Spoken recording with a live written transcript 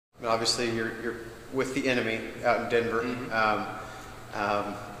I mean, obviously, you're with the enemy out in Denver.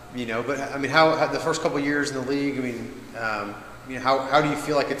 You know, but I mean, how the first couple of years in the league? I mean, you know, how do you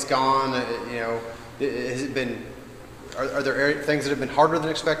feel like it's gone? You know, has it been? Are there things that have been harder than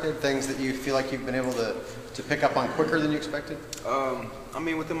expected? Things that you feel like you've been able to pick up on quicker than you expected? I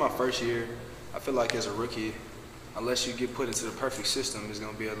mean, within my first year, I feel like as a rookie, unless you get put into the perfect system, it's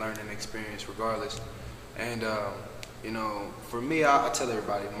going to be a learning experience regardless. And you know, for me, I tell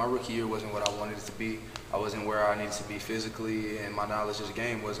everybody, my rookie year wasn't what I wanted it to be. I wasn't where I needed to be physically, and my knowledge of the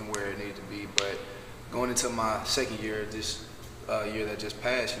game wasn't where it needed to be. But going into my second year, this year that just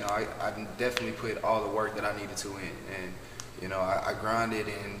passed, you know, I definitely put all the work that I needed to in. And, you know, I grinded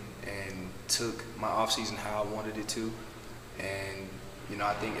and took my offseason how I wanted it to. And, you know,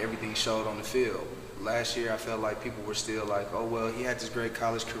 I think everything showed on the field. Last year, I felt like people were still like, oh, well, he had this great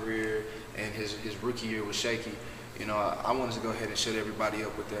college career, and his rookie year was shaky. You know, I wanted to go ahead and shut everybody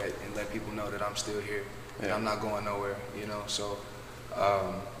up with that and let people know that I'm still here and I'm not going nowhere, you know. So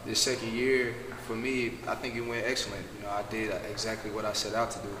this second year, for me, I think it went excellent. You know, I did exactly what I set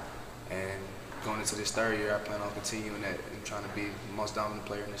out to do. And going into this third year, I plan on continuing that and trying to be the most dominant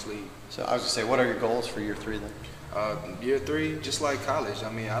player in this league. So I was going to say, what are your goals for year 3 then? Year 3, just like college.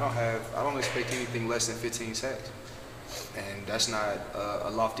 I mean, I don't expect anything less than 15 sacks. And that's not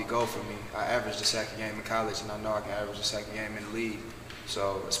a lofty goal for me. I averaged a sack a game in college, and I know I can average a sack a game in the league.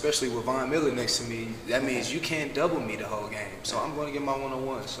 So, especially with Von Miller next to me, that means you can't double me the whole game. So I'm going to get my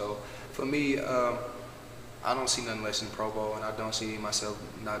one-on-one. So for me, I don't see nothing less than Pro Bowl, and I don't see myself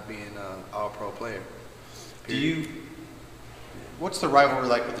not being an all-pro player. What's the rivalry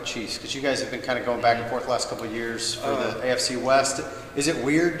like with the Chiefs? Because you guys have been kind of going back and forth the last couple of years for the AFC West. Is it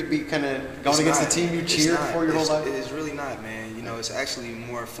weird to be kind of going against the team you cheered for your whole life? It's really not, man. You know, it's actually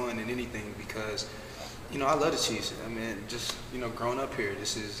more fun than anything because, you know, I love the Chiefs. I mean, just, you know, growing up here,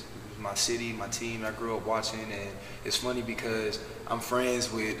 this is my city, my team I grew up watching, and it's funny because I'm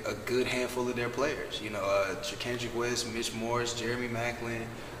friends with a good handful of their players. You know, Kendrick West, Mitch Morse, Jeremy Maclin,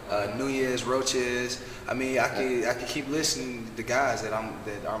 Nunez, Roches. I mean, I could keep listening to the guys that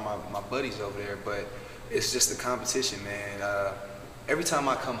are my buddies over there, but it's just the competition, man. Every time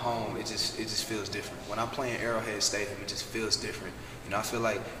I come home, it just feels different. When I'm playing Arrowhead Stadium, it just feels different. You know, I feel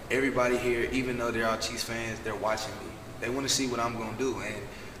like everybody here, even though they're all Chiefs fans, they're watching me. They want to see what I'm gonna do, and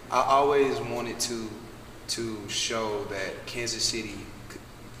I always wanted to show that Kansas City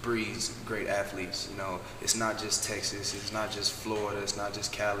breeds great athletes. You know, it's not just Texas, it's not just Florida, it's not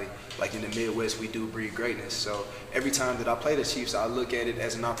just Cali. Like in the Midwest, we do breed greatness. So every time that I play the Chiefs, I look at it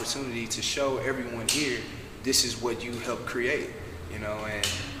as an opportunity to show everyone here, this is what you helped create. You know, and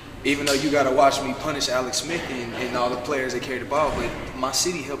even though you got to watch me punish Alex Smith and all the players that carry the ball, but my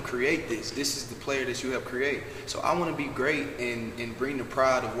city helped create this. This is the player that you helped create. So I want to be great and bring the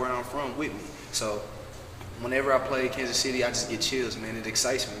pride of where I'm from with me. So whenever I play Kansas City, I just get chills, man. It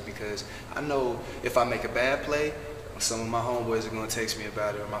excites me because I know if I make a bad play, some of my homeboys are going to text me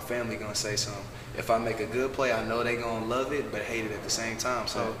about it or my family going to say something. If I make a good play, I know they're going to love it but hate it at the same time.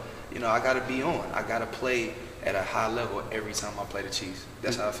 So, you know, I got to be on. I got to play at a high level every time I play the Chiefs.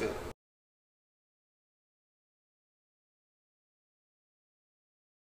 That's how I feel.